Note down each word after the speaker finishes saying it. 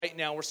Right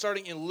now, we're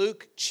starting in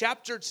Luke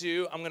chapter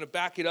 2. I'm going to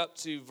back it up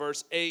to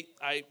verse 8.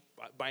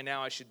 By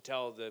now, I should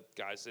tell the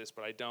guys this,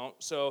 but I don't.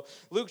 So,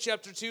 Luke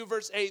chapter 2,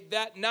 verse 8.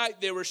 That night,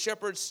 there were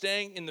shepherds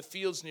staying in the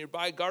fields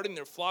nearby, guarding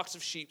their flocks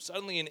of sheep.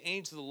 Suddenly, an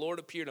angel of the Lord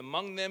appeared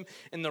among them,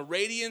 and the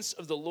radiance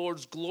of the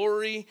Lord's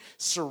glory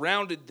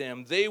surrounded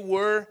them. They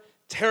were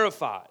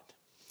terrified.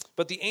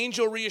 But the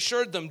angel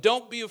reassured them,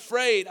 "Don't be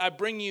afraid. I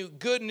bring you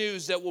good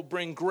news that will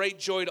bring great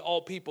joy to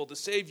all people. The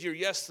Savior,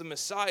 yes, the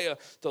Messiah,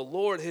 the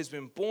Lord, has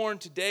been born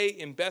today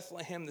in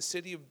Bethlehem, the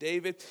city of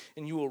David,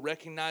 and you will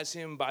recognize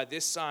him by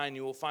this sign.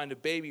 You will find a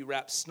baby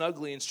wrapped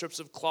snugly in strips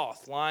of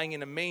cloth, lying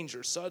in a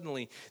manger."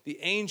 Suddenly,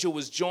 the angel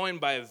was joined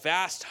by a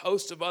vast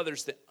host of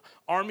others, the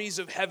armies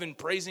of heaven,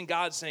 praising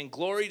God, saying,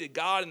 "Glory to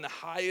God in the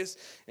highest,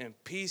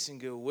 and peace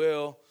and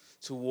goodwill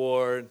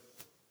toward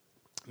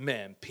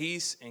men."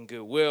 Peace and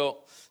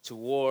goodwill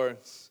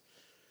towards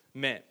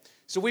men.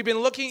 So we've been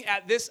looking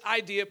at this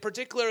idea,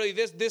 particularly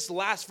this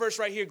last verse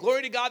right here.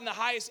 Glory to God in the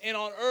highest, and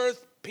on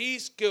earth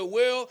peace,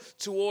 goodwill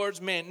towards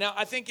men. Now,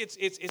 I think it's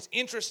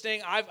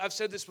interesting. I've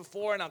said this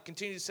before, and I'll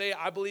continue to say it.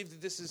 I believe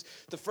that this is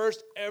the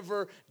first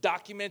ever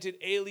documented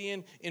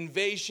alien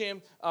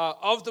invasion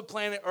of the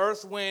planet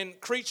Earth, when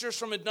creatures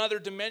from another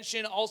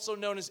dimension, also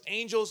known as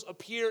angels,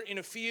 appear in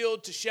a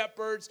field to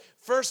shepherds.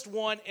 First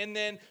one, and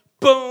then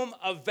boom,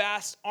 a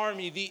vast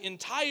army. The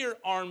entire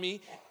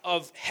army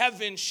of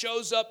heaven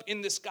shows up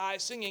in the sky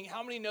singing.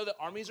 How many know that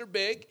armies are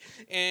big?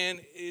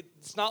 And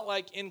it's not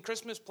like in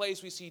Christmas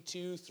Place we see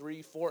 2,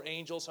 3, 4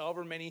 angels.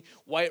 However many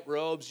white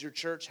robes your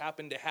church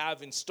happen to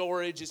have in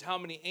storage is how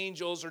many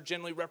angels are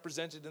generally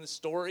represented in the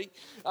story.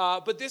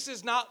 But this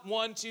is not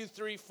 1, 2,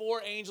 3,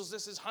 4 angels.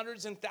 This is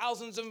hundreds and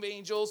thousands of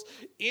angels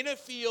in a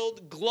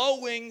field,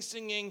 glowing,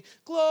 singing,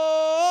 "Glow."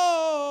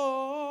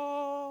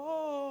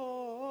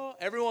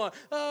 Everyone,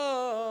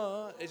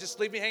 oh, it's just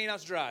leave me hanging out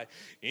to dry.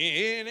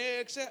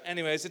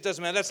 Anyways, it doesn't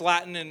matter. That's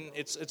Latin, and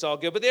it's all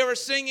good. But they were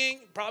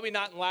singing, probably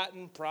not in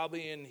Latin,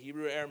 probably in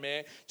Hebrew,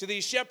 Aramaic, to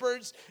these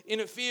shepherds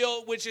in a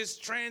field, which is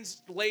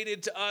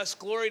translated to us,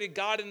 "Glory to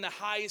God in the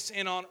highest,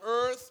 and on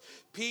earth,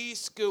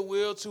 peace,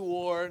 goodwill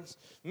towards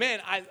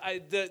men."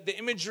 The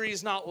imagery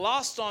is not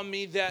lost on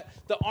me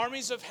that the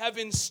armies of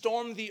heaven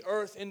storm the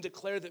earth and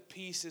declare that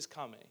peace is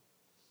coming.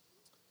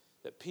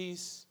 That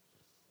peace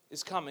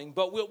is coming.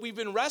 But what we've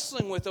been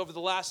wrestling with over the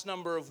last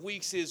number of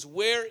weeks is,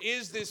 where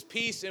is this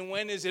peace and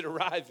when is it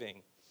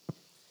arriving?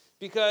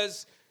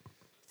 Because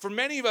for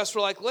many of us,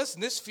 we're like,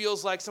 listen, this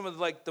feels like some of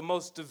the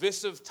most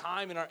divisive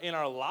time in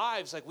our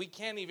lives. Like, we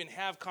can't even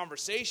have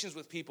conversations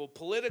with people.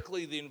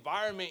 Politically, the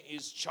environment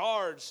is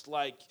charged.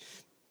 Like,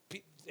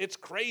 it's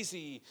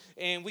crazy,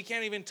 and we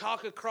can't even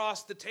talk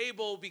across the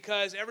table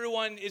because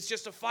everyone is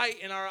just a fight,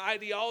 and our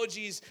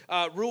ideologies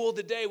rule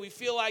the day. We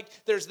feel like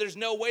there's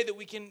no way that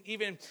we can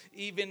even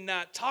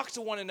talk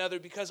to one another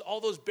because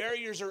all those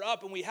barriers are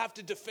up, and we have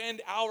to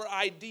defend our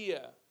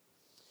idea.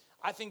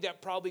 I think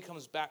that probably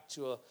comes back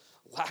to a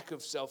lack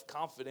of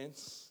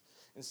self-confidence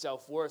and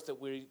self-worth, that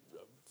we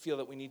feel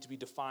that we need to be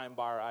defined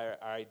by our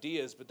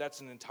ideas, but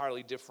that's an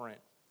entirely different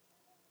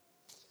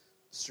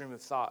stream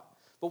of thought.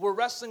 But we're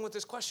wrestling with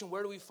this question: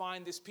 where do we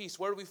find this peace?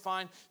 Where do we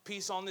find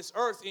peace on this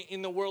earth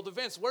in the world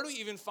events? Where do we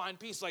even find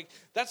peace? Like,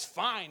 that's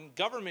fine.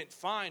 Government,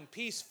 fine.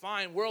 Peace,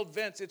 fine. World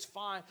events, it's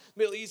fine.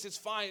 Middle East, it's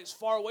fine. It's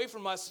far away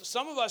from us.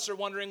 Some of us are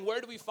wondering, where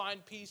do we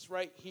find peace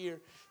right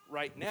here,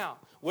 right now?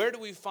 Where do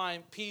we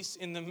find peace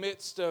in the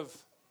midst of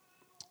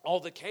all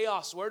the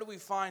chaos? Where do we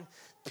find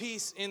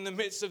peace in the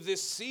midst of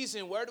this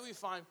season? Where do we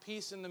find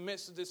peace in the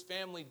midst of this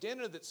family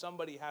dinner that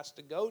somebody has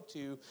to go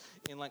to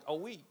in like a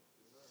week?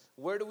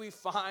 Where do we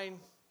find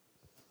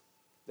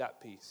that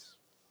peace?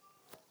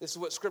 This is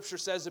what Scripture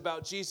says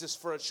about Jesus.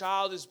 "For a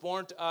child is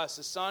born to us,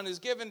 a son is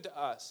given to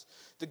us.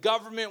 The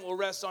government will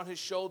rest on his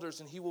shoulders,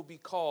 and he will be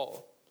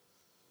called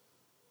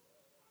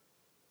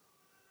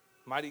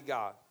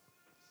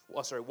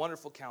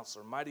Wonderful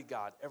Counselor, Mighty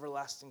God,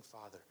 Everlasting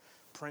Father,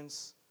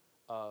 Prince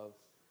of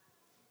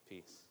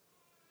Peace."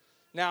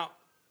 Now,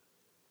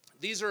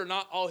 these are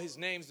not all his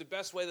names. The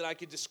best way that I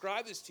could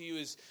describe this to you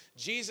is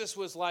Jesus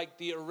was like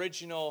the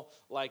original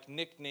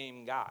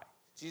nickname guy.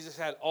 Jesus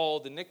had all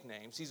the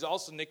nicknames. He's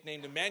also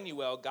nicknamed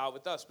Emmanuel, God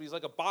with us. But he's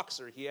like a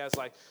boxer. He has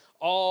like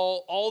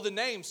all the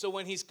names. So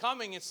when he's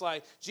coming, it's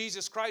like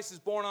Jesus Christ is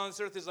born on this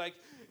earth. Is like,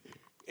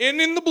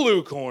 and in the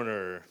blue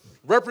corner,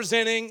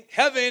 representing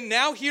heaven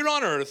now here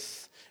on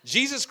earth,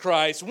 Jesus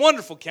Christ,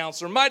 Wonderful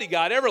Counselor, Mighty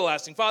God,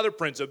 Everlasting Father,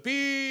 Prince of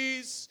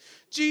Peace,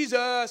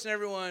 Jesus. And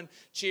everyone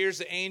cheers,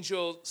 the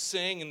angels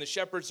sing, and the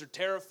shepherds are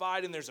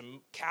terrified, and there's a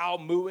cow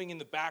mooing in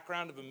the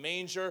background of a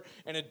manger,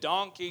 and a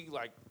donkey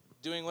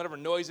doing whatever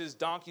noises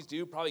donkeys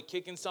do, probably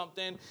kicking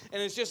something.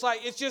 And it's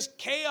just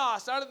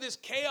chaos. Out of this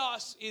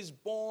chaos is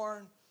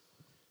born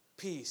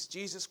peace.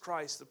 Jesus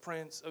Christ, the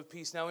Prince of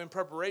Peace. Now, in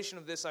preparation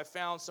of this, I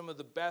found some of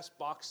the best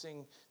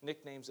boxing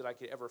nicknames that I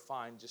could ever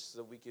find, just so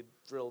that we could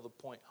drill the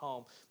point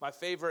home. My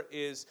favorite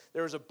is,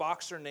 there was a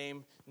boxer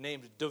named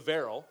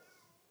DeVeril,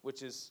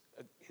 which is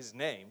his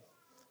name,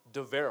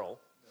 DeVeril.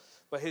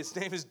 But his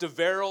name is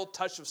DeVeril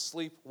Touch of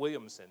Sleep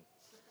Williamson.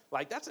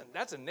 Like, that's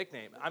a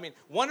nickname. I mean,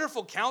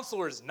 Wonderful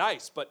Counselor is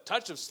nice, but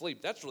Touch of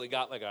Sleep, that's really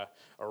got like a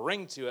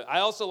ring to it. I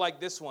also like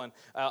this one.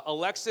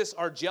 Alexis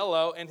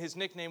Argello, and his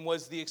nickname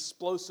was the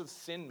Explosive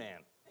Thin Man.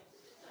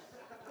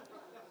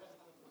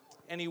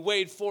 And he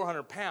weighed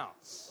 400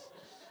 pounds.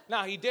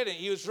 No, he didn't.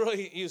 He was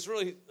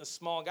really a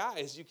small guy,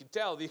 as you can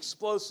tell. The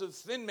Explosive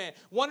Thin Man.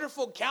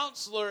 Wonderful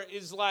Counselor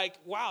is like,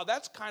 wow,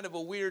 that's kind of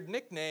a weird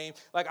nickname.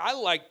 Like, I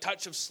like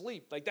Touch of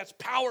Sleep. Like, that's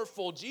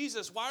powerful.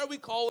 Jesus, why are we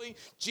calling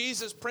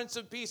Jesus Prince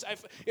of Peace?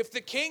 If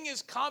the King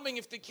is coming,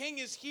 if the King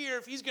is here,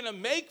 if he's going to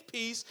make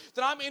peace,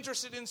 then I'm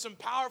interested in some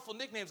powerful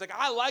nicknames. Like,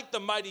 I like the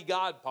Mighty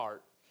God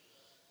part.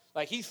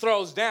 Like, he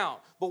throws down.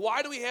 But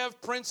why do we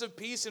have Prince of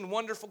Peace and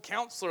Wonderful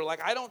Counselor?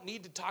 Like, I don't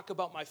need to talk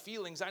about my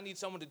feelings. I need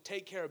someone to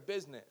take care of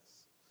business.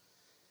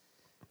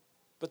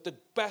 But the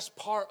best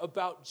part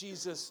about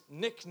Jesus'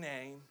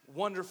 nickname,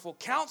 Wonderful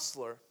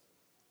Counselor,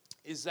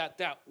 is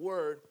that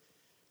word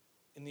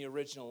in the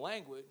original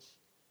language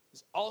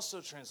is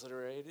also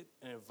transliterated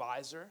an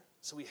advisor.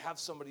 So we have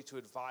somebody to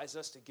advise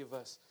us, to give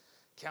us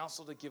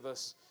counsel, to give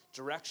us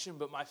direction.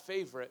 But my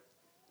favorite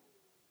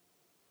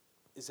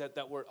is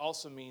that word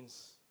also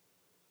means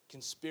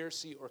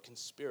conspiracy or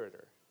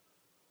conspirator.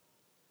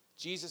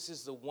 Jesus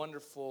is the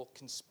wonderful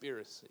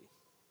conspiracy.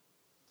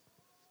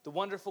 The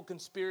wonderful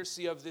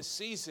conspiracy of this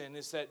season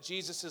is that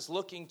Jesus is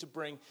looking to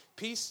bring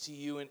peace to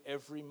you in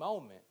every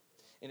moment,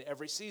 in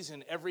every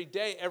season, every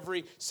day,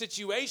 every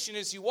situation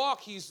as you walk.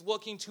 He's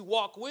looking to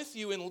walk with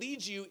you and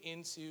lead you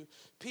into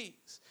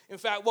peace. In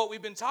fact, what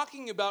we've been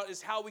talking about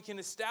is how we can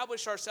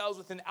establish ourselves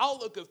with an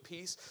outlook of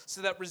peace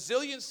so that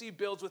resiliency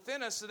builds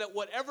within us, so that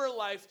whatever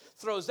life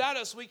throws at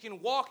us, we can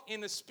walk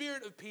in a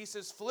spirit of peace,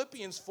 as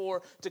Philippians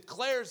 4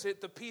 declares it,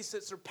 the peace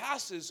that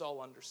surpasses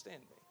all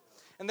understanding.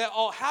 And that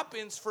all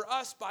happens for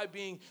us by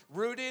being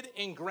rooted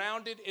and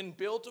grounded and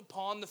built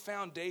upon the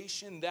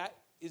foundation that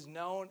is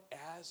known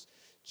as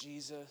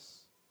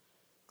Jesus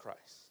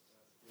Christ.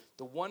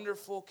 The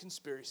wonderful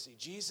conspiracy.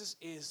 Jesus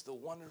is the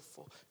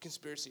wonderful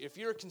conspiracy. If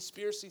you're a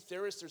conspiracy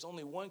theorist, there's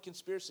only one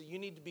conspiracy you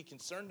need to be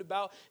concerned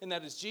about, and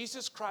that is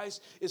Jesus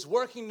Christ is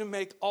working to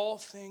make all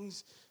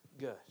things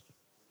good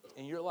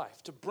in your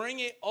life, to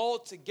bring it all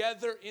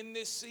together in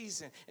this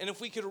season. And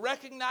if we could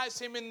recognize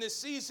him in this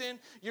season,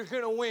 you're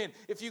going to win.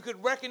 If you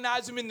could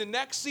recognize him in the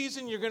next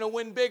season, you're going to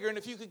win bigger. And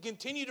if you could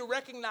continue to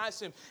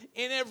recognize him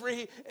in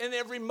every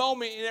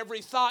moment, in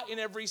every thought, in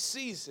every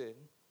season,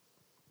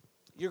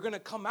 you're going to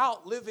come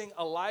out living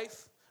a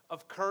life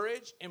of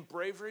courage and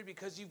bravery,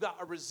 because you've got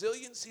a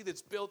resiliency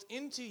that's built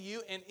into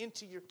you and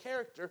into your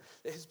character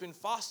that has been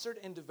fostered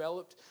and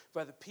developed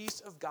by the peace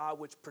of God,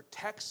 which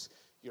protects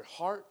your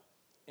heart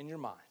and your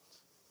mind.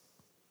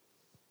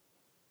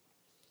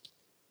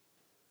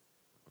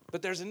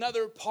 But there's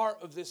another part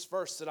of this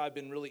verse that I've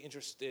been really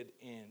interested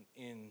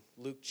in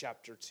Luke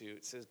chapter 2.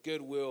 It says,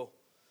 goodwill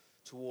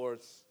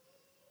towards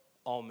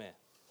all men.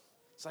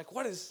 It's like,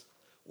 what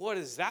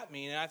does that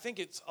mean? And I think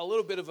it's a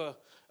little bit of a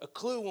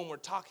clue when we're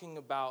talking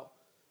about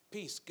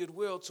peace,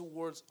 goodwill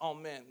towards all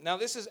men. Now,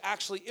 this is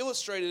actually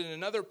illustrated in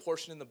another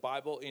portion in the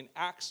Bible in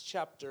Acts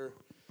chapter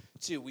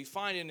 2. We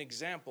find an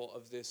example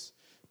of this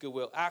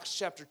goodwill. Acts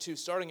chapter 2,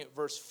 starting at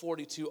verse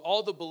 42.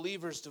 All the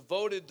believers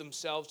devoted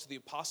themselves to the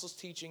apostles'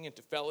 teaching and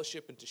to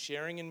fellowship and to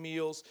sharing in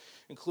meals,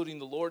 including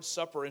the Lord's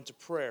Supper and to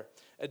prayer.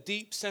 A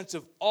deep sense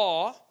of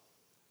awe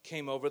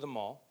came over them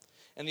all.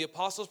 And the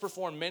apostles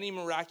performed many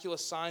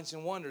miraculous signs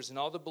and wonders. And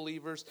all the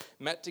believers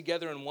met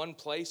together in one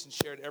place and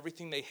shared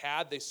everything they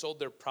had. They sold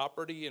their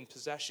property and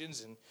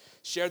possessions and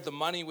shared the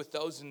money with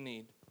those in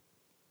need.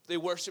 They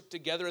worshiped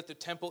together at the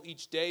temple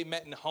each day,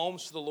 met in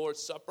homes for the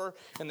Lord's Supper,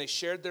 and they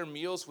shared their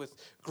meals with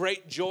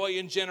great joy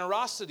and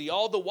generosity,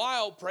 all the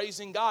while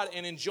praising God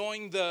and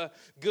enjoying the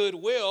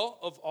goodwill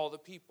of all the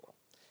people.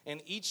 And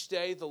each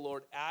day the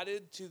Lord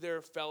added to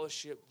their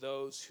fellowship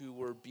those who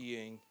were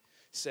being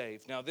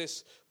saved. Now,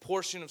 this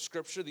portion of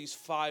Scripture, these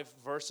 5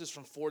 verses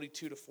from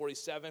 42 to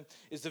 47,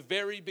 is the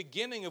very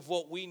beginning of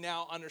what we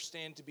now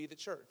understand to be the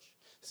church.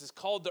 This is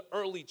called the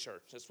early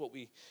church. That's what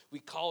we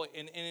call it.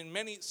 And in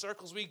many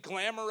circles, we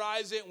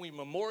glamorize it and we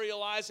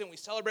memorialize it and we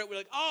celebrate. We're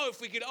like, oh, if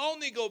we could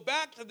only go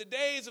back to the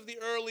days of the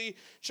early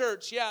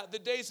church. Yeah, the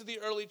days of the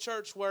early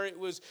church where it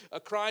was a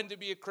crime to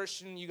be a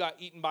Christian. You got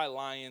eaten by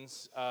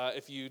lions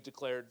if you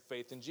declared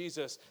faith in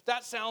Jesus.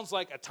 That sounds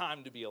like a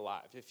time to be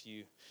alive, if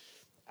you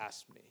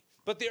ask me.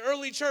 But the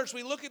early church,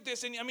 we look at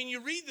this, and I mean,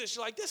 you read this,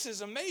 you're like, this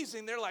is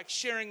amazing. They're like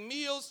sharing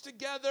meals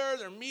together.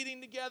 They're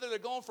meeting together. They're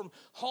going from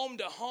home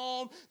to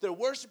home. They're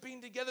worshiping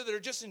together.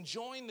 They're just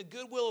enjoying the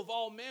goodwill of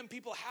all men.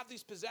 People have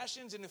these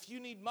possessions, and if you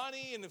need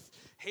money, and if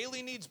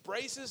Haley needs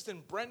braces,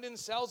 then Brendan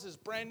sells his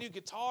brand new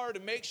guitar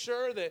to make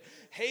sure that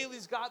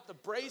Haley's got the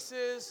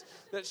braces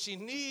that she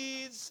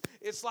needs.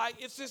 It's like,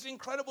 it's this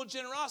incredible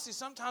generosity.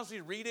 Sometimes we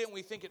read it and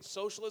we think it's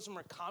socialism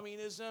or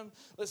communism.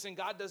 Listen,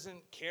 God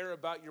doesn't care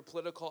about your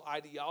political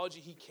ideology.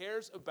 He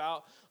cares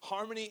about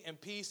harmony and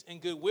peace and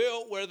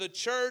goodwill, where the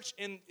church,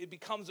 and it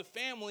becomes a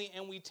family,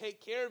 and we take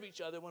care of each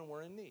other when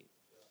we're in need.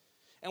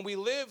 And we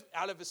live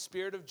out of a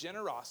spirit of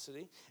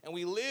generosity, and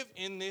we live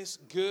in this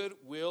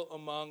goodwill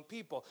among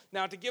people.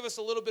 Now, to give us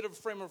a little bit of a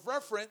frame of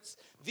reference,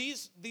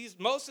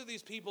 most of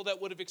these people that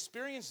would have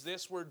experienced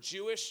this were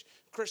Jewish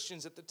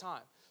Christians at the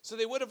time. So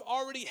they would have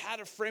already had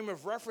a frame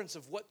of reference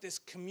of what this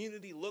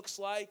community looks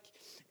like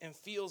and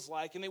feels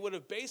like, and they would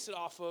have based it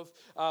off of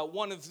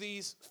one of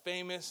these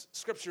famous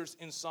scriptures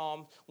in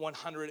Psalm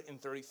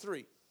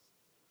 133.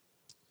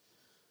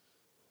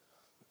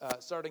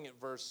 Starting at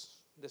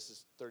this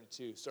is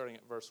 32, starting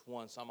at verse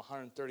 1, Psalm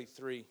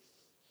 133.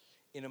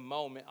 In a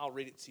moment, I'll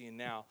read it to you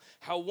now.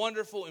 How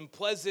wonderful and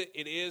pleasant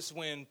it is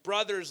when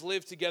brothers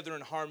live together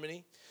in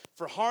harmony.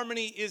 For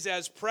harmony is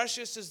as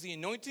precious as the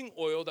anointing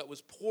oil that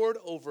was poured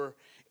over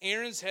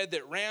Aaron's head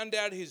that ran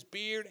down his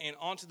beard and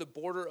onto the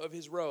border of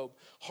his robe.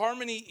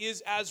 Harmony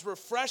is as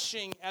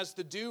refreshing as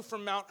the dew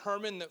from Mount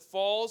Hermon that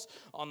falls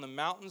on the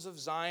mountains of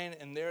Zion,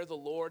 and there the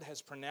Lord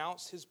has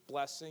pronounced his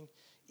blessing,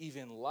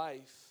 even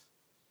life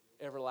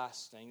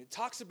everlasting. It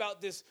talks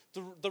about this,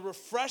 the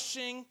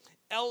refreshing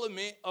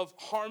element of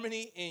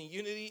harmony and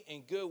unity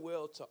and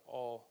goodwill to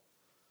all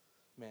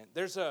men.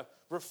 There's a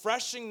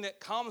refreshing that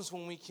comes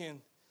when we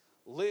can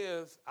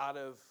live out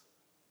of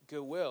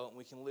goodwill and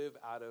we can live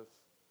out of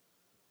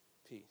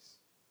peace.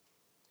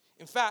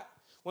 In fact,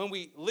 when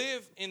we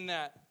live in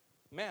that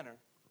manner, it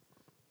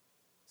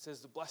says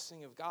the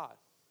blessing of God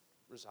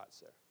resides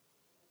there.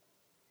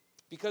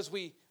 Because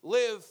we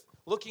live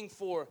looking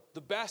for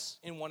the best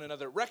in one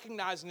another,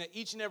 recognizing that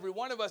each and every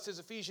one of us, as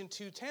Ephesians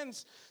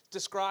 2:10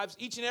 describes,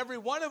 each and every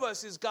one of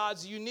us is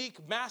God's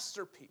unique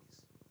masterpiece.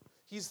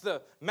 He's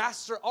the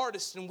master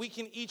artist, and we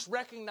can each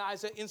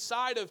recognize that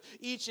inside of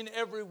each and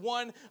every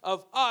one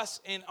of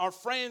us and our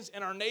friends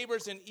and our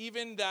neighbors and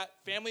even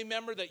that family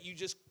member that you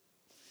just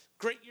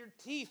grit your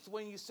teeth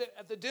when you sit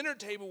at the dinner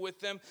table with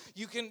them,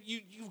 you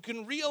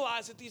can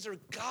realize that these are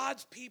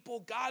God's people,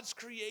 God's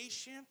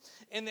creation,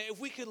 and that if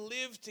we could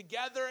live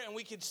together and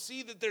we could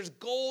see that there's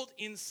gold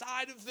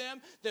inside of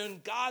them, then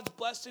God's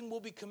blessing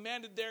will be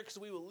commanded there because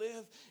we will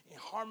live in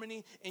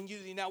harmony and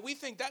unity. Now, we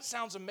think that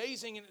sounds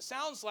amazing, and it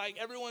sounds like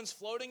everyone's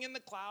floating in the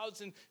clouds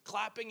and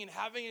clapping and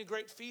having a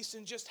great feast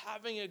and just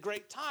having a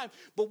great time.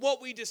 But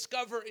what we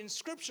discover in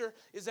Scripture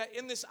is that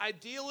in this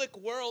idyllic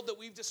world that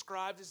we've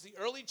described as the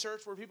early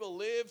church, where people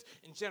lived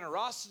in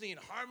generosity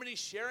and harmony,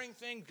 sharing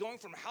things, going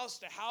from house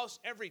to house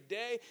every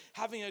day,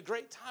 having a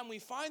great time, we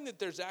find that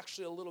there's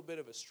actually a little bit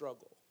of a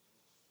struggle.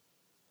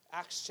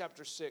 Acts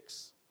chapter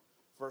 6,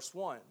 verse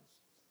 1.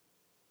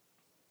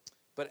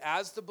 But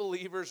as the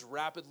believers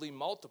rapidly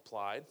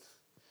multiplied,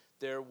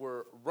 there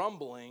were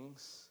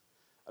rumblings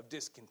of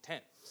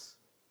discontent.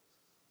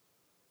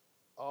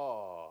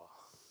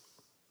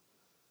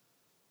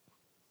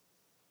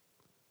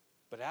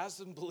 But as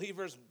the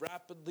believers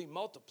rapidly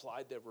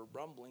multiplied, there were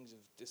rumblings of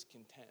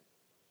discontent.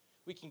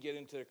 We can get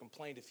into their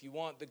complaint if you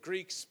want. The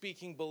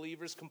Greek-speaking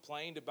believers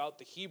complained about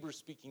the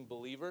Hebrew-speaking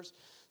believers,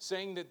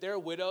 saying that their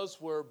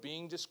widows were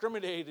being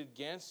discriminated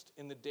against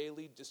in the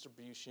daily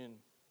distribution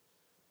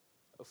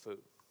of food.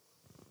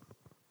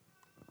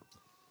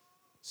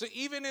 So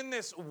even in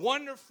this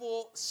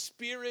wonderful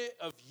spirit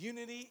of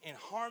unity and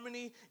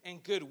harmony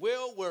and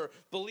goodwill, where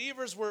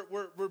believers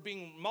were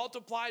being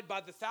multiplied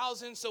by the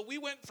thousands, so we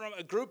went from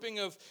a grouping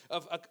of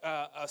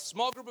a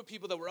small group of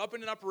people that were up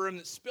in an upper room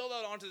that spilled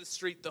out onto the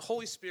street. The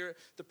Holy Spirit,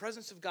 the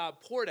presence of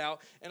God poured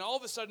out, and all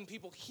of a sudden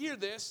people hear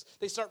this,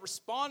 they start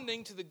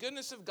responding to the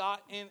goodness of God,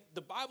 and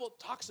the Bible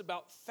talks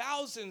about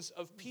thousands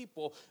of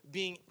people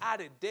being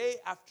added day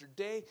after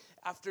day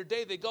after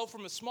day. They go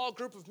from a small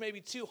group of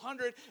maybe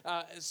 200,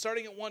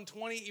 starting at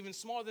 120, even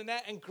smaller than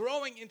that, and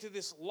growing into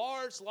this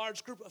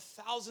large group of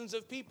thousands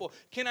of people.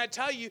 Can I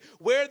tell you,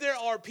 where there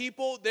are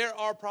people, there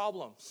are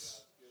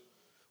problems.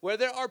 Where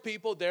there are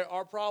people, there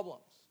are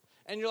problems.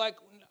 And you're like,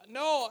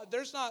 no,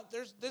 there's not.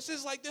 This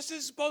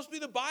is supposed to be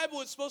the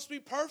Bible. It's supposed to be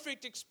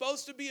perfect. It's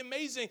supposed to be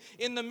amazing.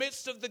 In the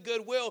midst of the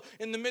goodwill,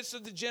 in the midst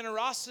of the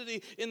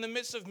generosity, in the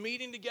midst of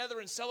meeting together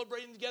and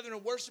celebrating together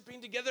and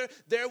worshiping together,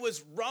 there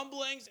was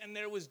rumblings and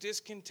there was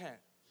discontent.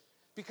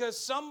 Because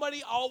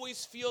somebody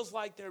always feels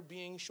like they're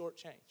being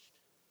shortchanged.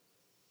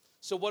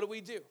 So what do we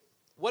do?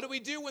 What do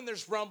we do when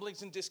there's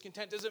rumblings and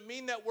discontent? Does it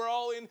mean that we're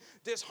all in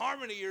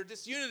disharmony or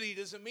disunity?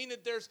 Does it mean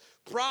that there's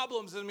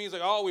problems? It means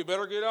like, oh, we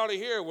better get out of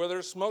here. Where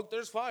there's smoke,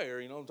 there's fire.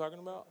 You know what I'm talking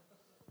about?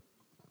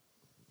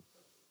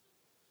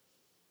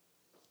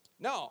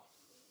 No.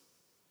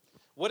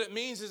 What it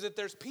means is that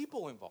there's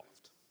people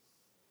involved.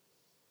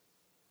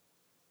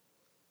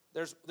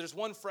 There's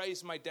one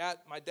phrase my dad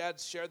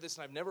shared this,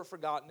 and I've never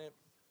forgotten it.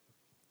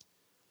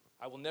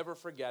 I will never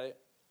forget it.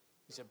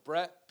 He said,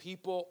 Brett,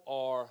 people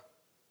are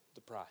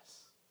the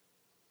prize.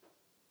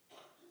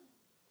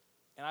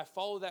 And I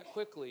follow that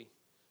quickly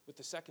with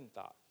the second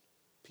thought.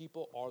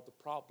 People are the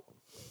problem.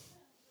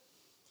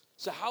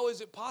 So how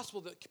is it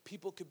possible that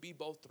people could be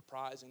both the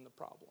prize and the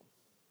problem?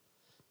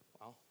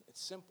 Well,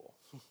 it's simple.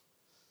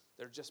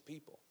 They're just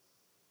people.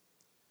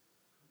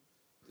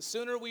 The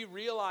sooner we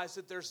realize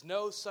that there's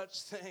no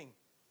such thing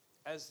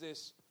as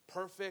this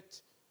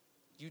perfect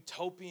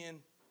utopian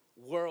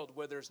world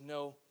where there's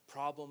no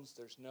problems,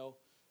 there's no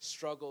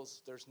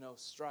struggles, there's no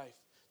strife,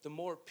 the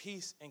more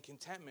peace and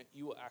contentment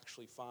you will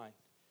actually find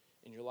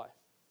in your life.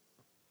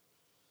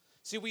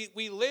 See,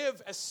 we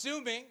live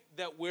assuming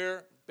that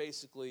we're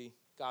basically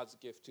God's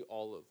gift to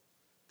all of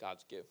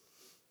God's gift.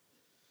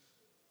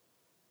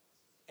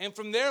 And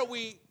from there,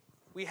 we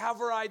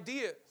have our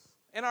ideas,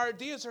 and our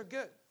ideas are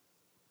good.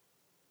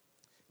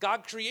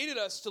 God created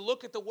us to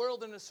look at the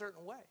world in a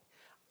certain way.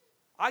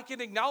 I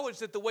can acknowledge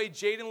that the way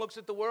Jaden looks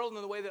at the world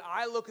and the way that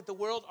I look at the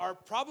world are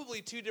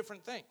probably two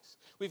different things.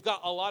 We've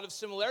got a lot of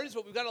similarities,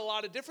 but we've got a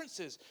lot of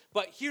differences.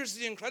 But here's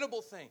the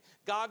incredible thing.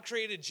 God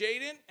created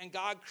Jaden and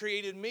God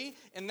created me,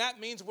 and that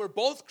means we're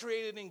both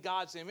created in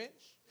God's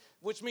image,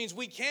 which means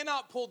we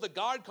cannot pull the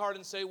God card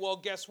and say, well,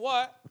 guess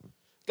what?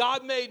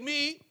 God made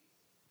me,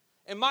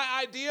 and my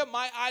idea,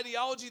 my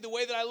ideology, the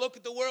way that I look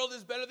at the world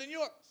is better than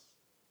yours.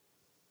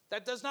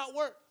 That does not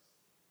work.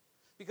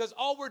 Because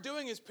all we're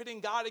doing is pitting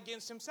God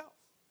against himself.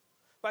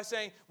 By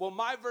saying, well,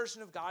 my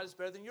version of God is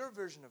better than your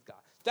version of God.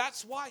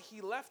 That's why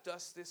he left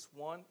us this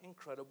one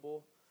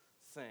incredible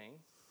thing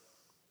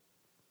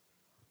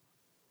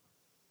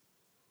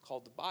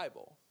called the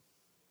Bible.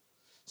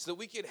 So that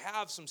we could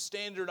have some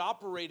standard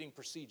operating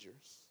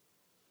procedures.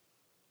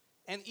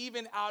 And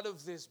even out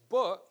of this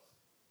book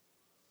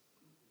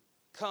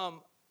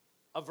come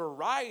a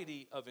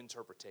variety of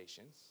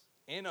interpretations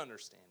and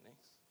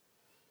understandings,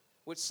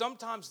 which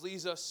sometimes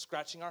leaves us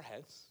scratching our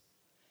heads.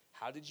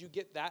 How did you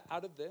get that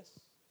out of this?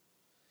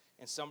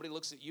 And somebody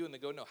looks at you and they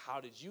go, no,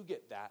 how did you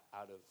get that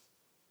out of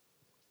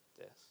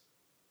this?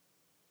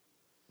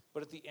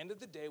 But at the end of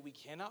the day, we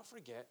cannot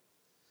forget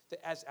that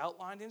as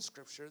outlined in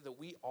Scripture, that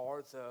we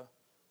are the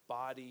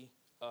body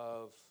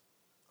of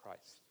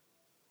Christ.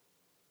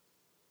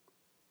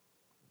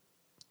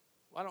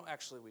 Why don't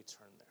actually we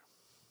turn there?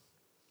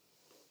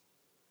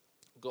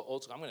 Go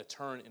old school. I'm going to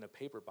turn in a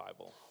paper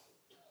Bible.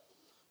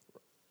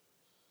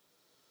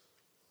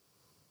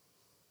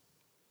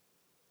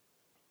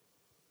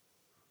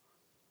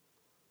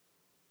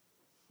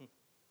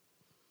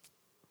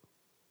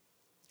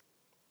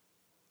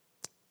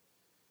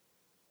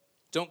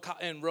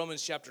 In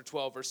Romans chapter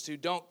 12, verse 2,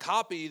 don't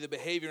copy the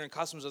behavior and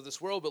customs of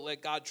this world, but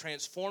let God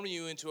transform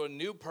you into a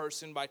new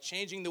person by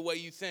changing the way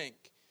you think.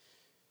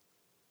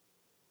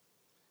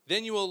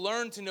 Then you will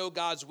learn to know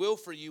God's will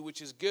for you,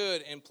 which is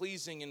good and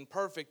pleasing and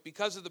perfect.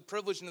 Because of the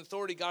privilege and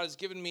authority God has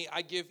given me,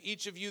 I give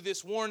each of you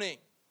this warning.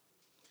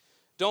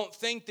 Don't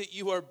think that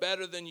you are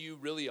better than you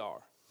really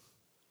are.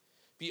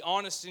 Be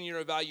honest in your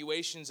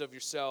evaluations of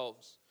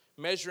yourselves,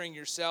 measuring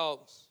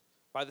yourselves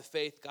by the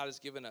faith God has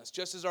given us.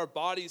 Just as our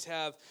bodies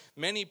have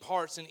many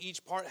parts and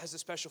each part has a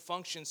special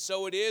function,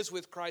 so it is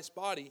with Christ's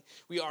body.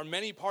 We are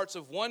many parts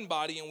of one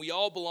body and we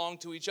all belong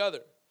to each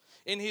other.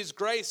 In his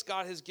grace,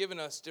 God has given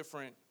us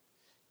different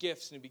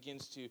gifts, and he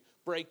begins to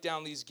break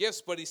down these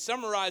gifts, but he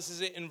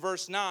summarizes it in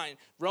verse 9.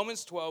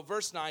 Romans 12,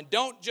 verse 9.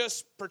 Don't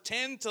just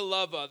pretend to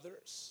love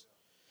others.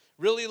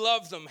 Really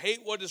love them.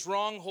 Hate what is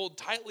wrong. Hold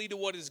tightly to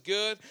what is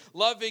good.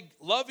 Love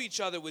each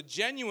other with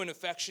genuine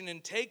affection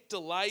and take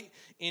delight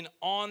in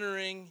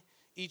honoring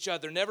each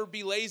other. Never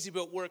be lazy,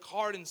 but work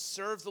hard and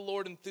serve the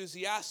Lord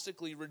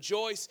enthusiastically.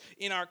 Rejoice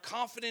in our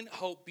confident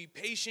hope. Be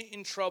patient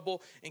in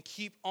trouble and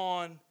keep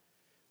on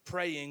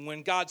praying.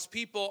 When God's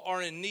people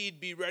are in need,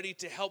 be ready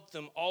to help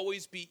them.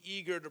 Always be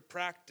eager to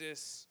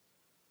practice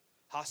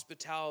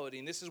hospitality.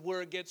 And this is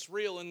where it gets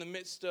real in the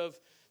midst of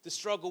the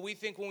struggle. We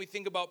think when we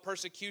think about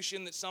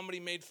persecution that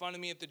somebody made fun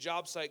of me at the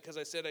job site because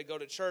I said I go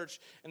to church.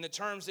 And the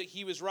terms that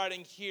he was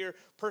writing here,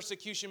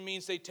 persecution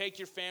means they take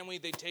your family,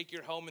 they take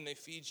your home, and they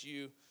feed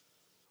you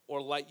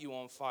or light you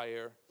on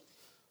fire.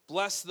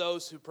 Bless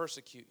those who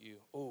persecute you.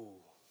 Oh.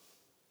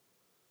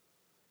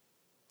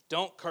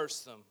 Don't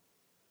curse them.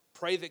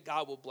 Pray that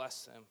God will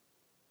bless them.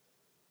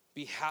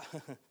 Be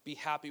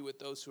happy with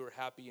those who are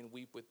happy and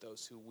weep with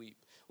those who weep.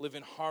 Live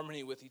in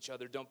harmony with each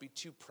other. Don't be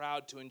too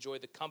proud to enjoy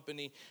the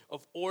company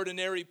of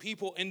ordinary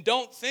people. And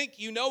don't think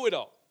you know it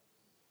all.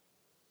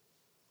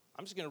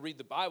 I'm just going to read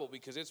the Bible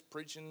because it's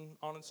preaching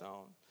on its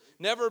own.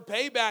 Never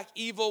pay back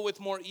evil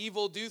with more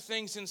evil. Do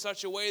things in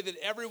such a way that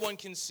everyone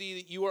can see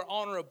that you are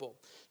honorable.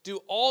 Do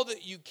all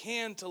that you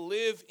can to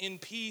live in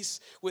peace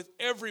with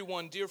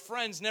everyone. Dear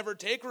friends, never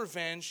take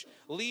revenge.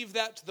 Leave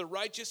that to the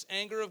righteous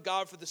anger of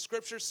God. For the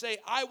scriptures say,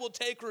 I will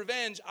take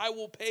revenge. I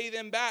will pay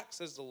them back,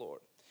 says the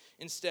Lord.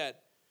 Instead,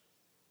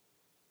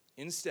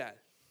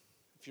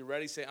 if you're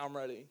ready, say, I'm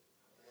ready.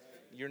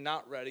 You're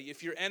not ready.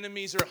 If your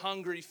enemies are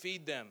hungry,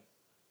 feed them.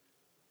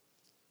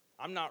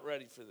 I'm not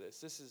ready for this.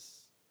 This is,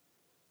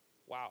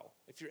 wow.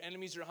 If your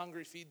enemies are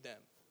hungry, feed them.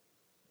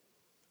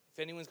 If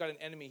anyone's got an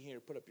enemy here,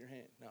 put up your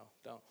hand. No,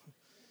 don't.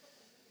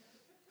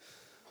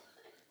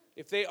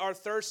 If they are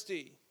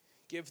thirsty,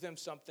 give them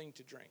something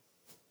to drink.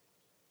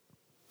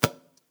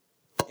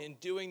 In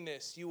doing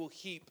this, you will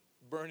heap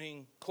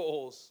burning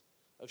coals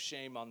of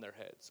shame on their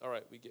heads. All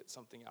right, we get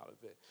something out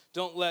of it.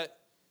 Don't let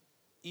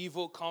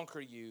evil conquer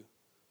you,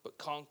 but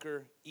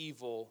conquer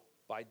evil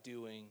by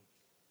doing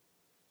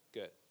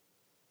good.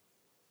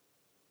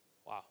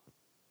 Wow.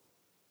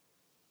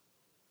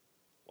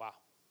 Wow.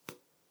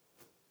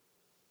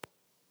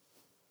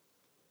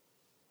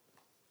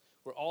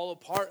 We're all a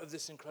part of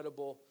this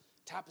incredible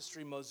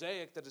tapestry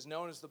mosaic that is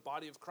known as the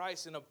body of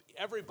Christ. And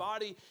every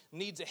body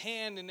needs a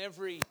hand, and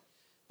every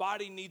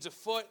body needs a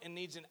foot and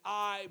needs an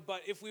eye.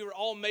 But if we were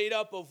all made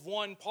up of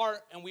one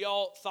part and we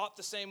all thought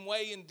the same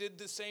way and did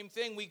the same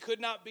thing, we could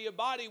not be a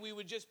body. We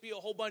would just be a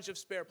whole bunch of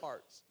spare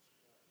parts.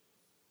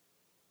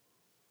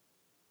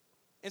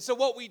 And so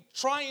what we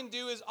try and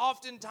do is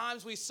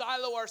oftentimes we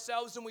silo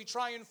ourselves and we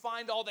try and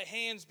find all the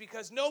hands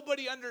because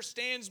nobody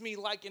understands me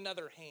like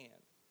another hand.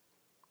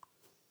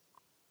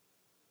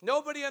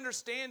 Nobody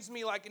understands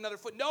me like another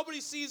foot.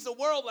 Nobody sees the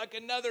world like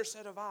another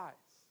set of eyes.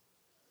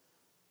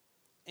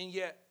 And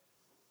yet,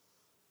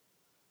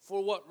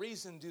 for what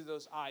reason do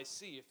those eyes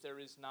see if there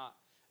is not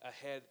a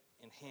head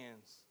and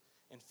hands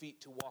and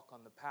feet to walk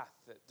on the path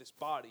that this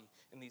body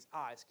and these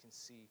eyes can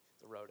see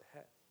the road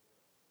ahead?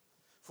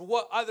 For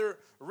what other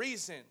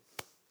reason?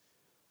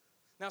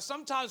 Now,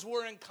 sometimes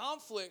we're in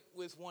conflict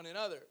with one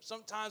another.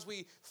 Sometimes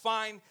we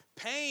find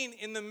pain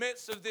in the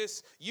midst of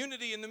this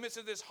unity, in the midst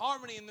of this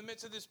harmony, in the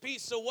midst of this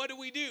peace. So what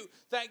do?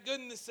 Thank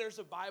goodness there's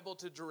a Bible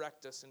to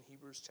direct us in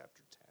Hebrews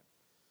chapter 10.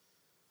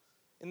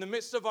 In the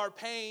midst of our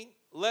pain,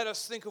 let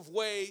us think of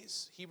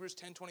ways, Hebrews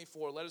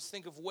 10:24, let us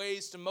think of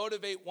ways to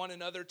motivate one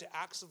another to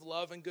acts of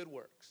love and good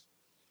works.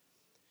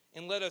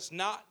 And let us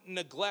not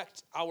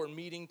neglect our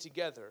meeting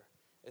together,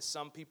 as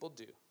some people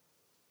do,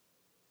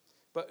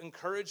 but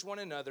encourage one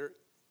another,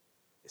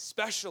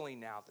 especially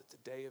now that the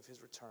day of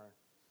his return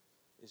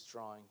is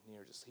drawing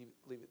near. Just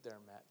leave it there,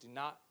 Matt. Do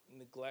not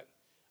neglect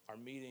our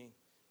meeting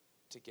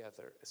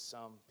together, as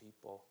some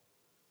people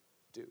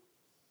do.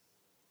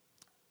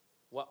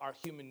 What our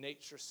human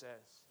nature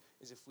says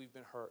is if we've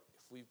been hurt,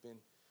 if we've been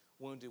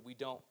wounded, we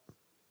don't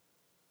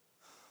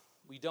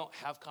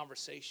have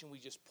conversation. We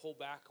just pull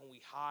back and we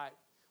hide.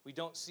 We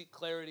don't seek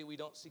clarity. We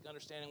don't seek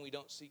understanding. We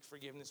don't seek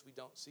forgiveness. We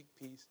don't seek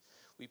peace.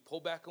 We pull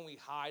back and we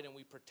hide and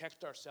we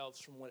protect ourselves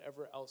from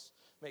whatever else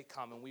may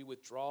come. And we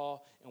withdraw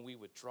and we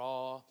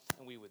withdraw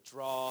and we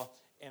withdraw.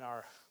 And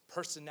our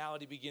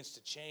personality begins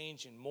to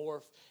change and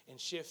morph and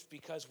shift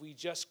because we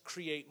just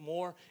create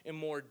more and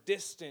more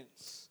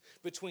distance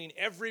between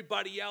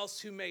everybody else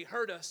who may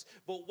hurt us.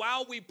 But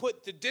while we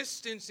put the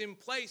distance in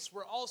place,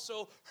 we're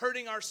also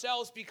hurting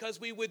ourselves because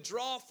we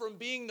withdraw from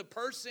being the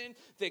person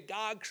that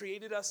God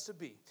created us to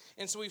be.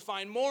 And so we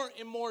find more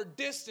and more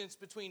distance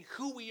between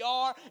who we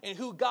are and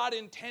who God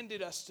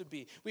intended us to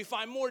be. We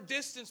find more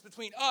distance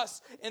between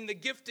us and the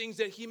giftings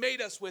that he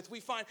made us with. We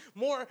find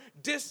more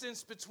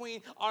distance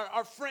between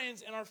our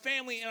friends and our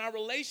family and our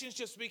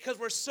relationships because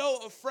we're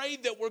so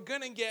afraid that we're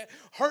going to get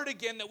hurt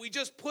again that we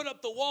just put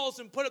up the walls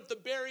and put up the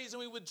barriers and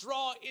we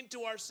withdraw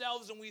into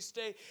ourselves and we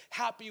stay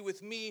happy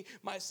with me,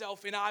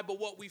 myself, and I. But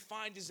what we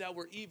find is that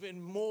we're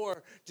even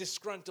more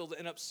disgruntled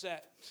and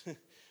upset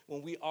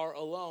when we are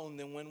alone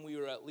than when we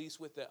were at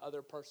least with the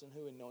other person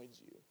who annoyed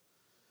you.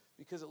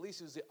 Because at least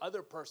it was the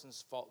other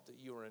person's fault that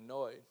you were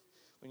annoyed.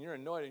 When you're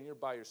annoyed and you're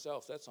by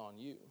yourself, that's on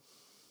you.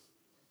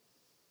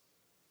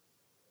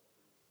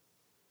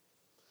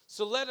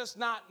 So let us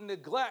not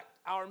neglect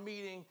our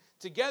meeting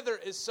together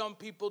as some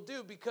people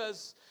do,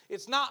 because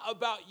it's not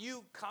about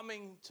you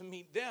coming to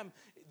meet them.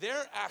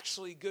 They're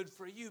actually good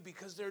for you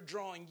because they're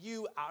drawing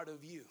you out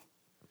of you.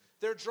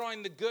 They're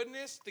drawing the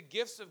goodness, the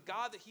gifts of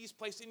God that he's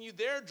placed in you.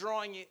 They're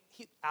drawing it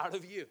out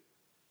of you.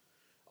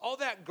 All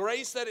that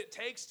grace that it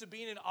takes to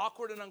be in an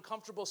awkward and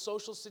uncomfortable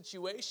social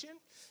situation,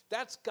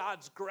 that's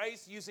God's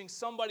grace using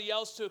somebody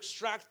else to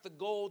extract the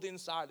gold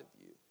inside of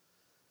you.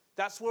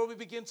 That's where we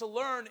begin to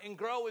learn and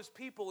grow as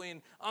people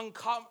in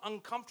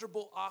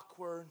uncomfortable,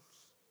 awkward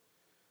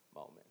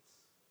moments.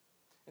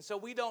 And so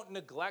we don't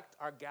neglect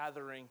our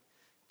gathering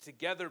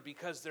together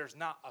because there's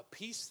not a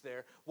peace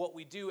there. What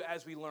we do,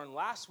 as we learned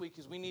last week,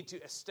 is we need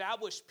to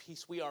establish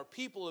peace. We are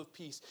people of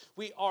peace.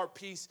 We are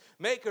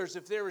peacemakers.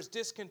 If there is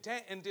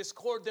discontent and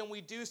discord, then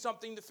we do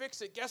something to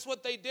fix it. Guess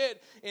what they did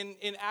in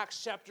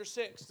Acts chapter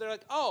 6? They're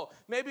like, oh,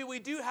 maybe we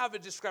do have a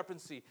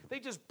discrepancy. They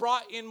just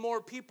brought in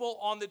more people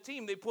on the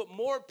team. They put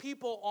more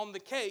people on the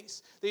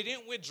case. They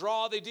didn't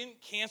withdraw. They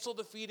didn't cancel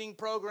the feeding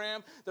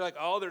program. They're like,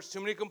 oh, there's too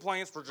many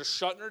complaints. We're just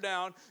shutting her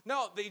down.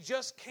 No, they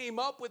just came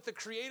up with the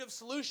creative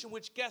solution,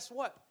 which guess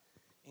what?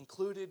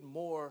 Included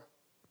more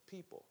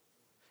people.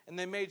 And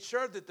they made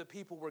sure that the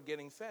people were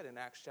getting fed in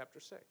Acts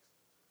chapter 6.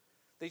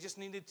 They just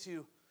needed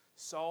to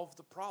solve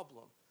the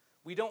problem.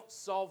 We don't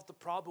solve the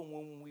problem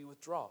when we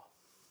withdraw.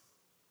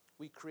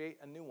 We create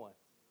a new one.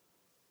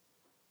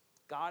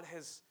 God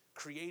has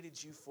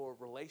created you for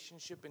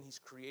relationship, and he's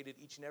created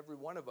each and every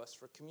one of us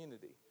for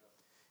community.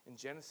 In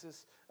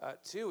Genesis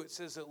 2, it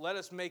says that let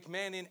us make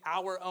man in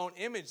our own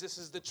image. This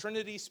is the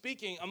Trinity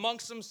speaking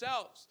amongst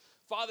themselves.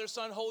 Father,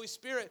 Son, Holy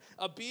Spirit,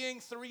 a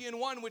being 3 in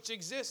 1, which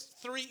exists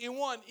 3 in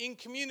 1 in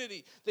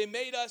community. They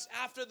made us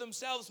after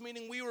themselves,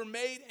 meaning we were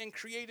made and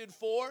created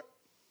for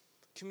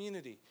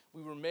community.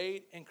 We were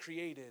made and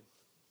created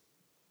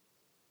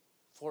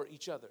for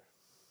each other.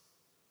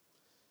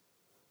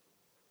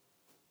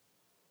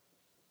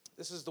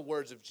 This is the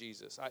words of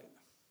Jesus.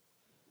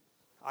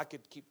 I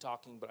could keep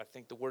talking, but I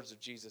think the words of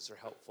Jesus are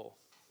helpful.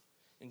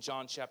 In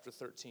John chapter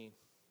 13,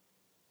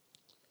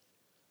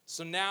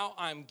 So now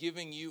I'm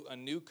giving you a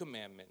new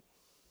commandment.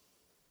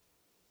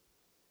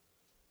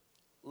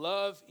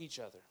 Love each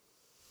other,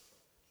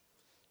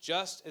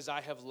 just as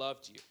I have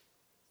loved you.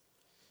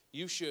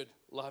 You should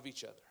love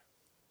each other.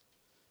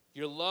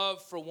 Your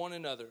love for one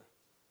another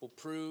will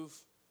prove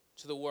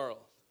to the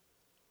world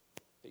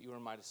that you are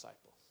my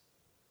disciples.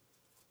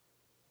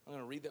 I'm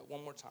going to read that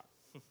one more time.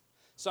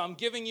 So I'm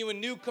giving you a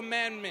new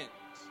commandment.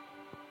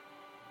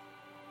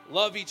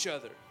 Love each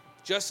other,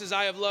 just as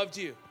I have loved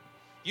you.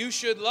 You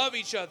should love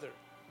each other.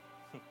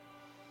 In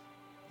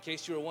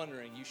case you were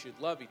wondering, you should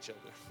love each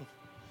other.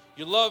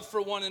 Your love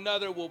for one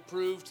another will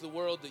prove to the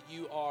world that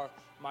you are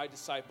my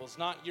disciples.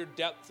 Not your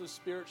depth of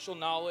spiritual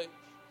knowledge,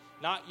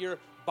 not your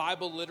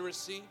Bible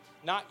literacy,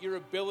 not your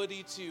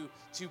ability to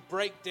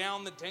break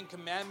down the 10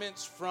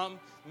 Commandments from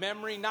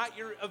memory, not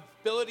your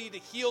ability to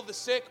heal the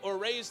sick or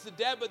raise the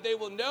dead, but they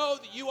will know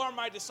that you are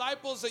my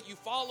disciples, that you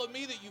follow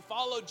me, that you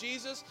follow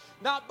Jesus,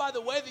 not by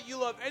the way that you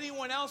love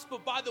anyone else,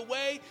 but by the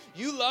way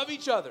you love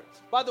each other,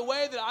 by the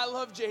way that I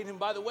love Jaden,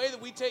 by the way that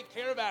we take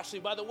care of Ashley,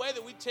 by the way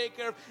that we take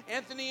care of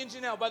Anthony and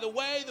Janelle, by the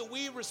way that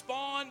we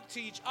respond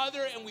to each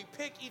other and we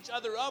pick each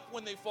other up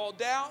when they fall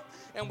down,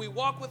 and we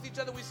walk with each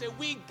other. We say,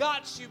 we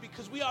got you,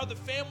 because we are the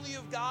family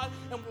of God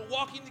and we're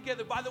walking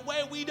together. By the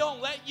way, we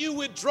don't let you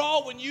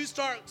withdraw when you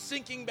start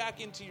sinking back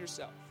into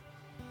yourself.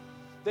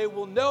 They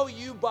will know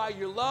you by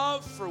your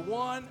love for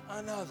one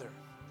another.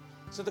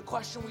 So the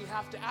question we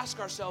have to ask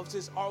ourselves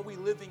is, are we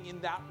living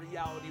in that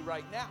reality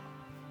right now?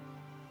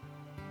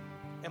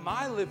 Am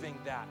I living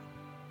that?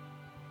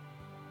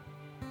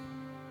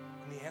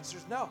 And the answer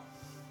is no.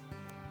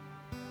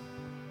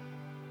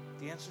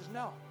 The answer is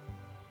no.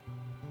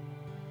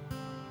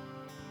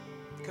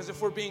 Because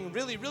if we're being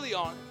really, really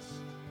honest,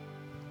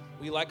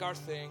 we like our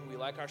thing, we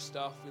like our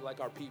stuff, we like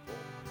our people.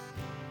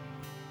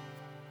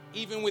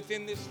 Even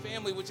within this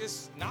family, which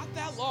is not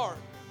that large,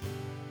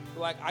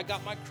 we're like, I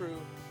got my crew,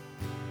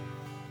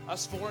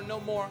 us four and no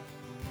more,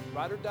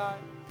 ride or die.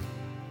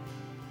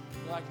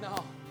 You're like,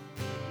 no,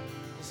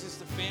 this is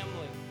the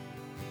family.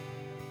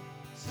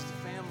 This is the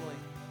family.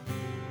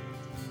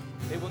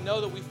 They will know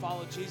that we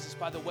follow Jesus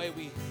by the way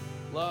we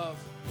love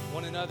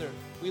one another.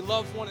 We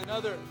love one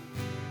another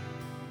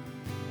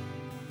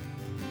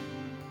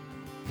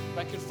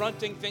by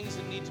confronting things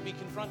that need to be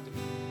confronted.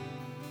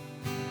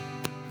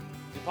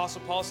 The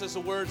Apostle Paul says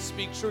the words,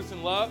 speak truth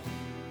in love.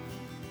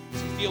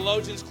 Some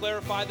theologians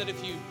clarify that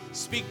if you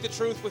speak the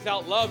truth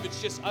without love,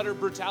 it's just utter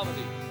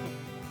brutality.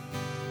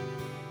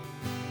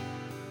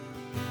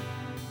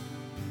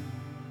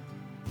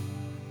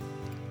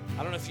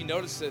 I don't know if you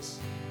noticed this,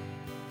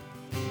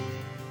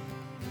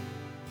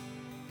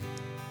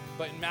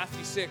 but in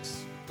Matthew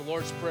 6, the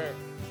Lord's Prayer,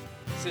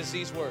 it says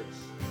these words,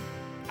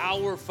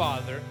 Our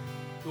Father,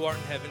 who art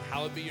in heaven,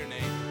 hallowed be your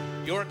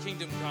name. Your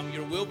kingdom come,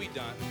 your will be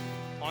done,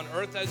 on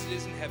earth as it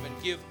is in heaven.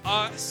 Give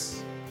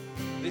us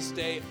this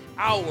day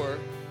our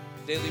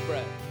daily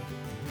bread.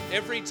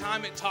 Every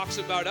time it talks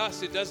about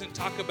us, it doesn't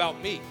talk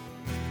about me.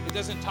 It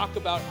doesn't talk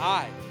about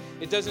I.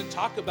 It doesn't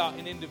talk about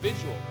an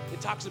individual. It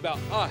talks about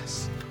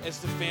us as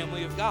the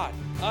family of God,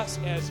 us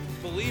as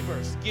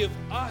believers. Give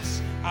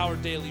us our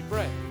daily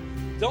bread.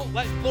 Don't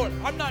let, Lord,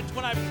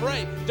 when I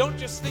pray, don't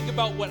just think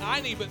about what I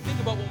need, but think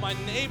about what my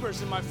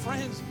neighbors and my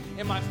friends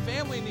and my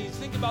family needs.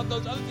 Think about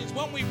those other things.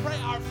 When we pray,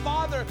 our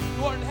Father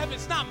who art in heaven,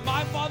 it's not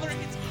my Father,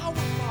 it's our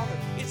Father.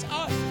 It's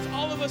us. It's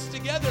all of us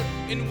together.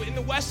 In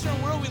the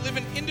Western world, we live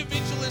in an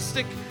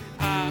individualistic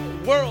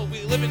world.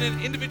 We live in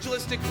an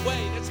individualistic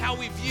way. That's how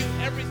we view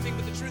everything.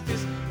 But the truth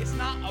is, it's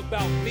not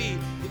about me.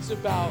 It's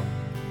about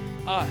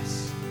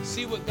us.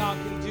 See what God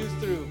can do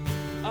through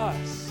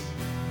us.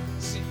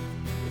 See,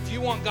 if you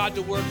want God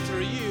to work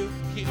through you,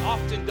 He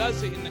often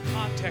does it in the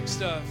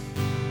context of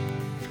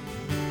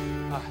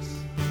us.